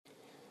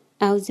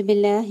اعوذ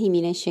باللہ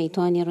من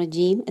الشیطان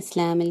الرجیم۔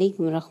 السلام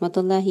علیکم ورحمۃ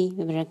اللہ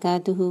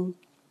وبرکاتہ۔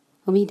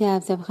 امید ہے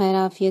آپ سب خیر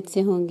عافیت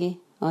سے ہوں گے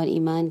اور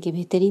ایمان کے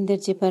بہترین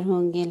درجے پر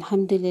ہوں گے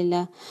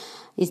الحمدللہ۔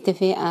 اس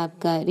دفعہ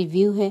آپ کا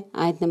ریویو ہے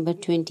آیت نمبر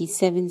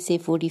 27 سے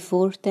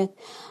 44 تک،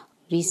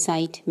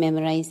 ریسائٹ،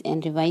 میمورائز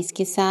اینڈ ریوائز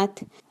کے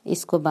ساتھ۔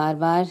 اس کو بار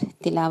بار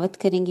تلاوت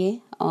کریں گے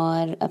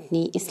اور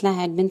اپنی اصلاح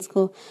ایڈمنس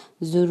کو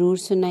ضرور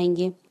سنائیں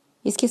گے۔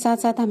 اس کے ساتھ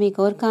ساتھ ہم ایک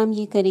اور کام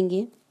یہ کریں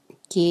گے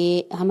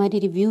کہ ہمارے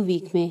ریویو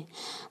ویک میں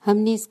ہم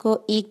نے اس کو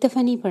ایک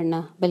دفعہ نہیں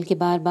پڑھنا بلکہ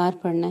بار بار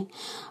پڑھنا ہے۔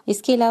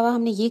 اس کے علاوہ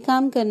ہم نے یہ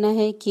کام کرنا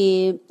ہے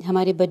کہ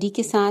ہمارے بڈی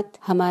کے ساتھ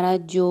ہمارا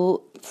جو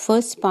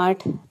فرسٹ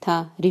پارٹ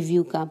تھا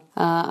ریویو کا،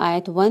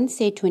 آیت 1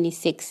 سے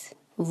 26،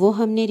 وہ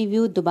ہم نے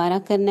ریویو دوبارہ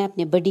کرنا ہے،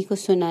 اپنے بڈی کو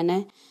سنانا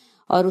ہے،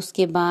 اور اس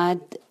کے بعد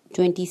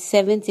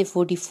 27 سے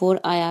 44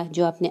 آیا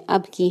جو آپ نے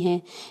اب کی ہیں،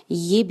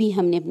 یہ بھی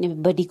ہم نے اپنے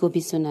بڈی کو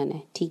بھی سنانا ہے،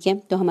 ٹھیک ہے؟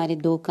 تو ہمارے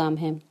دو کام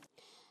ہیں۔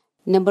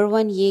 نمبر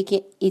 1 یہ کہ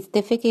اس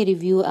دفعے کے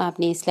ریویو آپ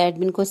نے اصلاح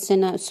ایڈمن کو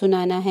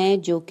سنانا ہے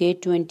جو کہ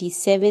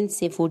 27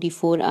 سے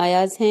 44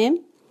 آیاز ہیں،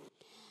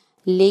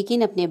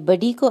 لیکن اپنے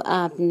بڈی کو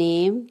آپ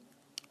نے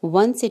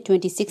 1 سے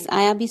 26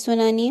 آیا بھی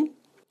سنانی ہے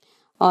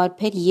اور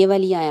پھر یہ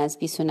والی آیاز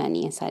بھی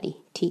سنانی ہے ساری،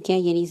 ٹھیک ہے؟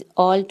 یعنی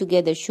آل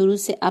ٹوگیدر شروع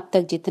سے اب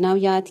تک جتنا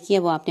یاد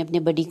کیا وہ آپ نے اپنے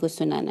بڈی کو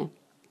سنانا ہے،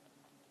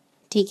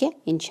 ٹھیک ہے؟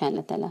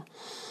 انشاءاللہ تعالی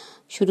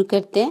شروع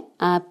کرتے ہیں۔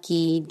 آپ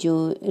کی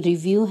جو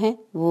ریویو ہے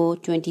وہ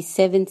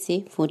 27 سے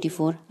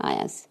 44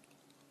 آیاز۔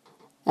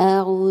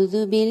 اعوذ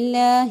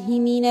باللہ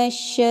من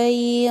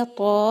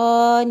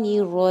الشیطان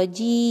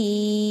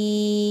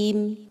الرجیم،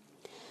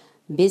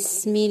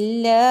 بسم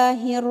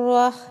اللہ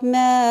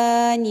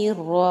الرحمن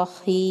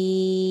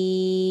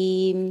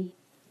الرحیم۔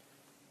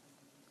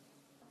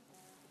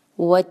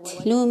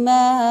 وَاتْلُ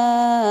مَا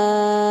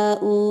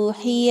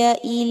أُوحِيَ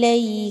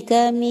إِلَيْكَ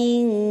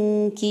مِن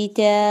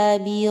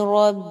كِتَابِ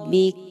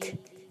رَبِّكَ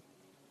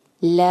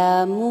لَا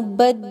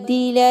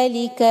مُبَدِّلَ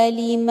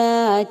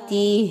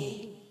لِكَلِمَاتِهِ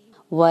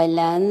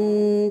وَلَن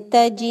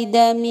تَجِدَ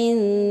مِن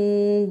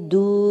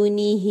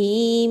دُونِهِ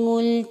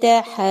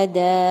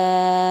مُلْتَحَدًا۔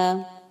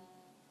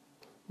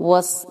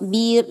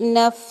 وَاصْبِرْ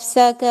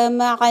نَفْسَكَ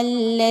مَعَ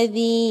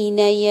الَّذِينَ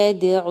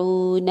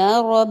يَدْعُونَ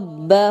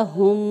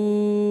رَبَّهُم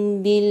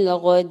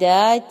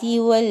بِالْغَدَاةِ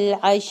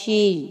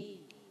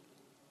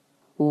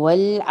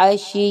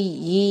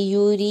وَالْعَشِيِّ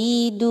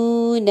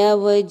يُرِيدُونَ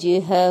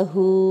وَجْهَهُ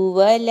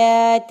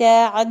وَلَا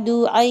تَعْدُ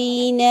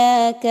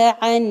عَيْنَاكَ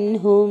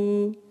عَنْهُمْ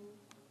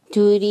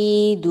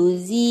تُرِيدُ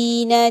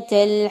زِينَةَ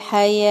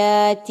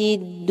الْحَيَاةِ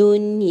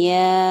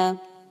الدُّنْيَا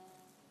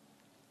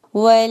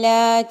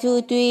وَلَا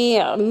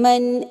تُطِعْ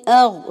مَنْ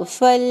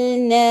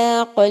أَغْفَلْنَا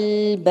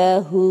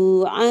قَلْبَهُ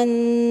عَنْ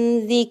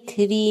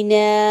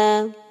ذِكْرِنَا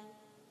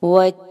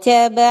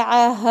وَاتَّبَعَ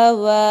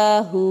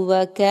هَوَاهُ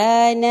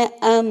وَكَانَ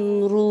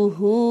أَمْرُهُ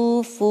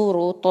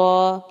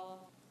فُرُطًا۔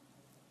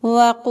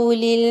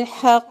 وَقُلِ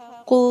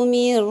الْحَقُّ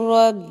مِنْ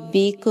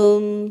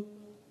رَبِّكُمْ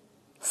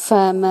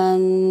فَمَنْ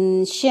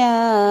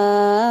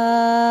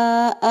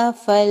شَاءَ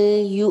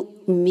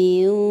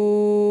فَلْيُؤْمِنْ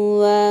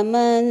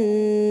وَمَنْ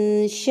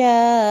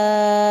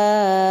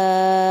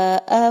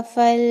شَاءَ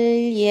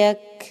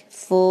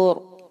فَلْيَكْفُرْ۔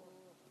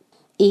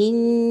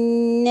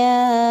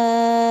 إِنَّا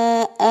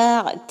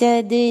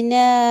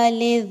أَعْتَدْنَا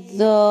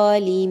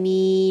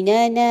لِلظَّالِمِينَ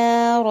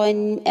نَارًا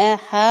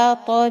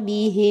أَحَاطَ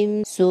بِهِمْ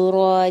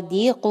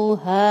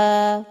سُرَادِقُهَا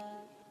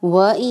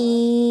وَإِن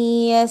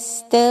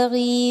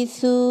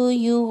يَسْتَغِيثُوا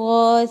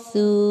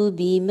يُغَاثُوا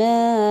بِمَاءٍ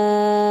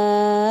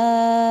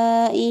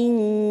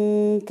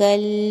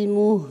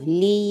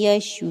كَالْمُهْلِ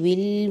يَشْوِي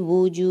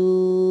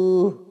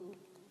الْوُجُوهَ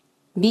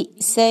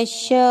بِئْسَ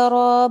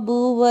الشَّرَابُ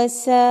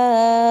وَسَاءَتْ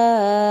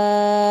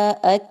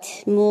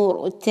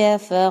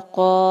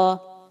مُرْتَفَقًا۔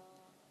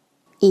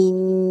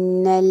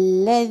 إِنَّ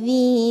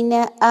الَّذِينَ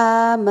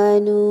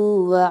آمَنُوا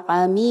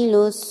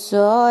وَعَمِلُوا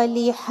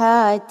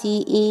الصَّالِحَاتِ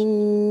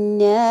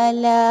إِنَّا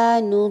لَا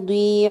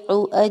نُضِيعُ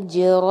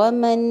أَجْرَ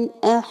مَنْ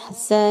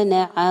أَحْسَنَ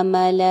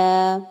عَمَلًا۔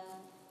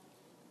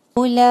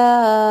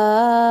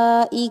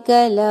 أُولَئِكَ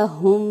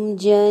لَهُمْ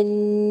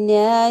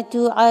جَنَّاتُ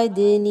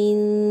عَدْنٍ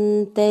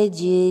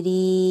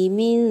تَجْرِي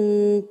مِنْ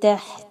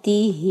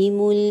تَحْتِهِمُ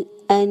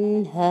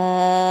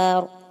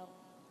الْأَنْهَارُ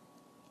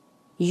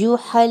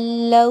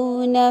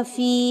يُحَلَّوْنَ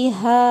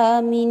فِيهَا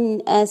مِنْ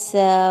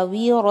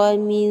أَسَاوِرَ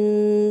مِنْ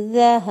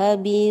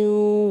ذَهَبٍ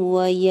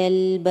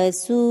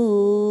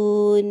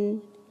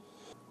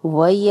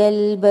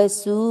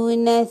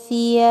وَيَلْبَسُونَ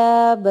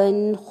ثِيَابًا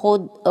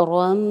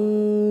خُضْرًا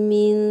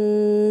مِنْ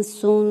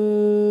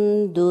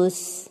سُنْدُسٍ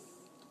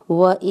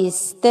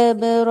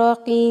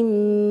وَإِسْتَبْرَقٍ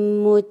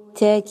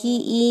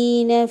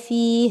مُتَّكِئِينَ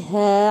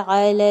فِيهَا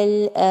عَلَى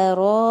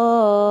الْأَرَائِكِ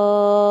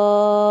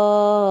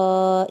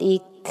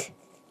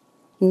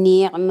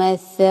نِعْمَ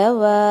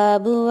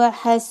الثَّوَابُ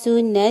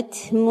وَحَسُنَتْ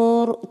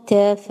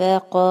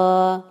مُرْتَفَقًا۔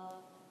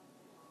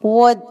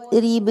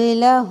 وَاضْرِبْ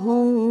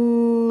لَهُم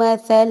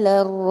مَّثَلَ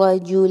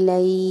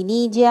الرَّجُلَيْنِ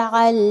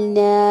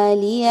جَعَلْنَا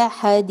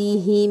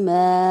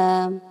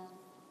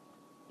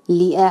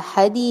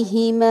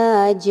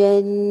لأحدهما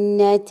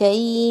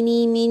جنتين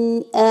من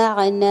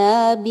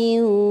أعناب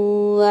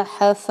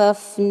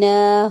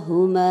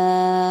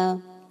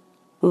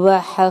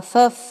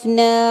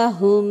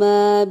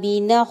وحففناهما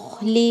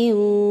بنخل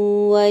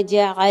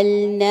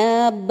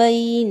وجعلنا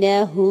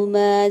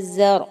بينهما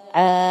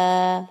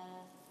زرعا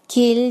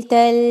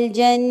كلتا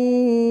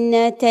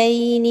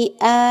الجنتين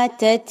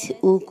آتت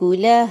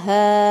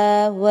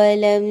أكلها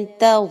ولم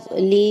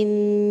تظلم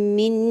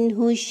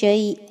منه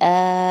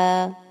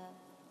شيئا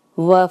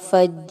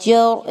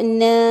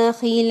وفجرنا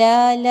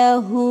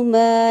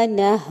خلالهما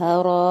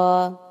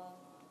نهرا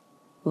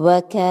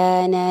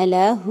وكان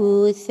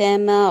له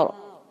ثمر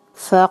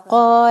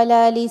فقال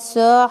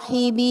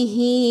لصاحبه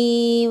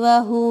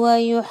وهو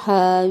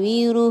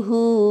يحاوره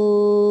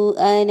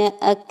أنا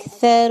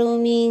أكثر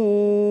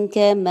منك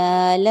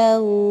مالا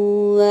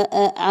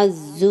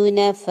وأعز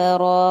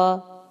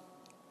نفرا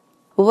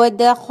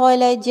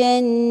ودخل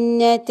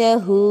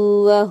جنته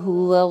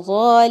وهو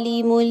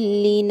ظالم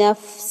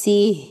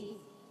لنفسه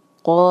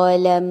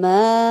قال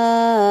ما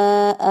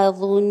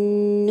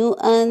أظن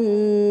أن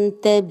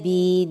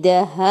تبيد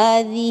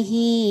هذه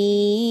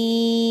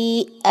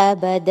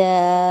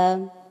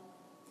أبدا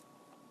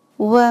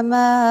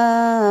وما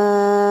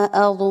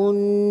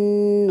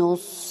أظن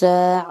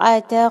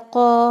الساعة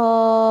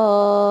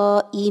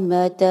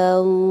قائمة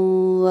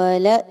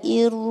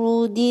ولئن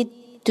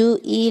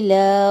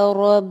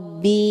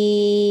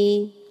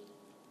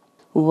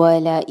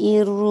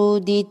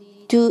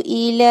رددت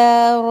إلى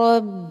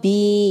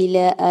ربي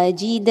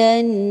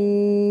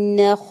لأجدن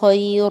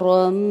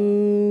خيرا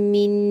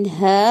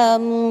منها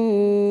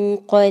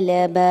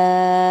منقلبا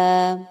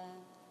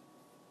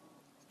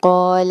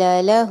قال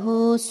له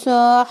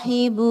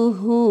صاحبه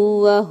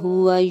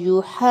وهو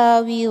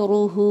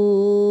يحاوره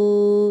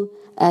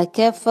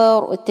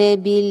أكفرت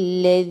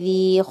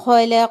بالذي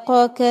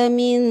خلقك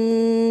من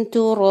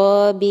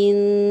تراب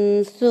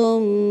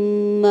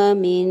ثم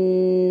من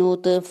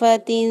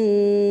نطفة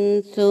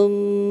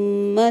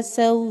ثم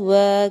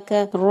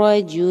سواك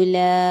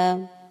رجلا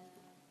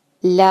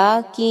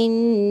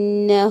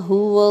لكن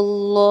هو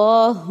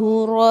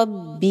الله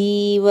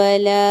ربي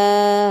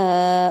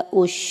ولا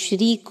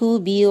أشرك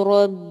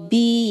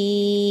بربي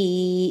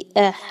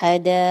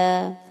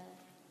أحدا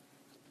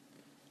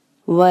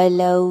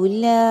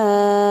ولولا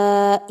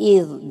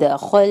إذ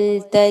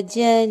دخلت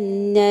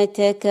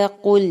جنتك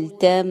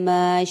قلت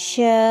ما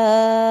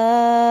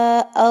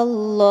شاء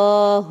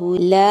الله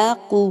لا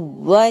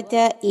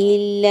قوة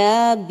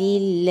إلا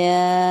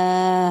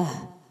بالله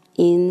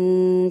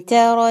إن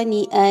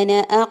ترني أنا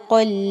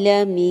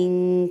أقل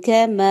منك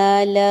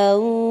مالا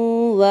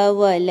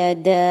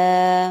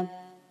وولدا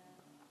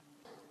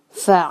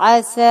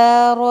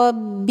فعسى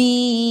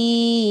ربي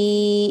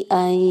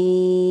أن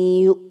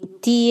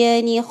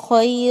يؤتيني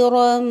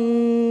خيرا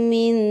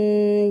من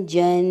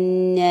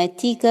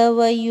جنتك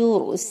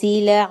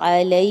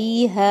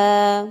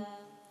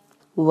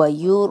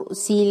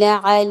ويرسل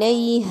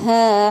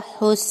عليها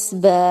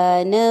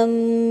حسبانا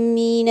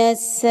من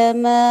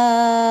السماء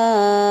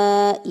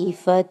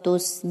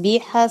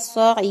فتصبح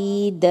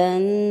صعيدا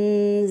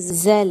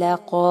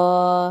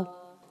زلقا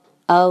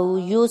أو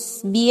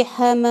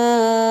يصبح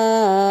ماؤها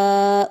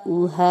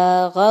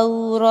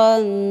غورا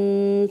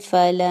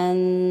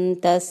فلن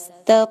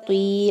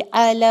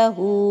تستطيع له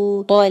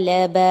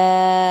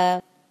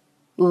طلبا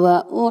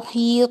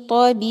وأحيط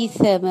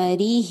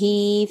بثمره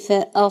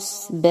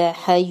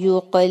فأصبح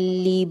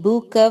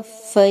يقلب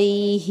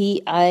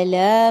كفيه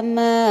على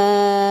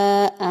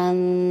ما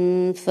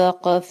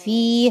أنفق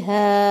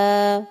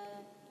فيها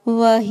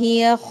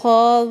وهي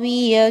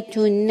خاوية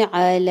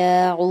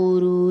على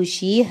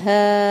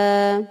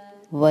عروشها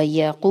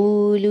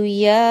ويقول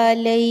يا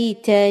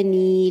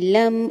ليتني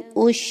لم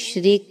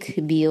أشرك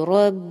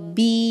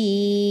بربي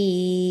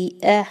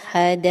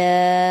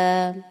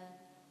أحدا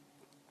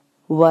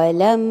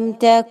ولم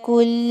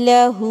تكن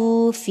له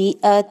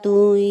فئة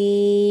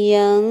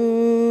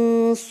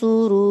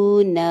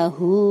ينصرونه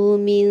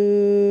من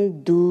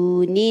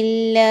دون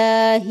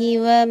الله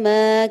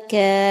وما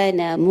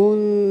كان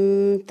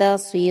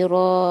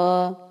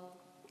منتصرا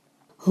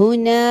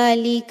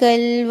هنالك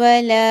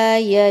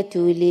الولاية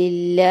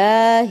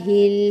لله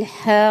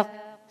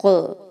الحق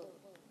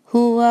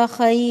هو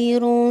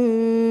خير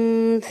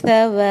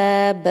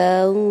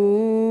ثوابا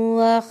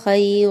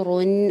وخير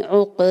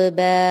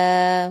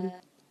عقبا।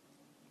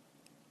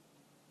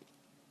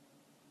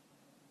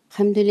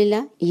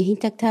 अल्हम्दुलिल्लाह, यहीं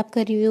तक था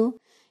आपका रिव्यू।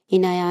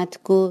 इन आयात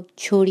को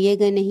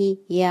छोड़िएगा नहीं,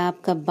 यह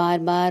आपका बार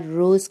बार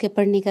रोज़ के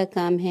पढ़ने का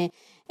काम है।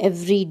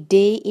 एवरी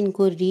डे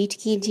इनको रीड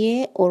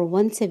कीजिए और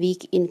वंस अ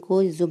वीक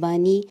इनको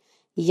ज़ुबानी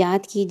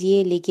याद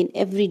कीजिए, लेकिन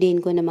एवरी डे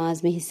इनको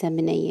नमाज में हिस्सा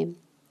बनाइए।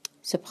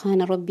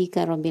 सुब्हान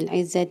रब्बिका रब्बिल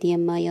इज़्ज़ति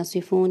अम्मा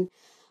यसिफून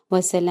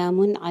व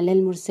सलामुन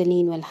अलल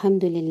मुरसलीन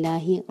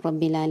वल्हम्दुलिल्लाहि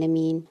रब्बिल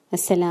आलमीन।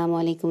 अस्सलामु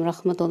अलैकुम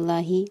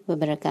रहमतुल्लाहि व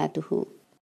बरकातुहू।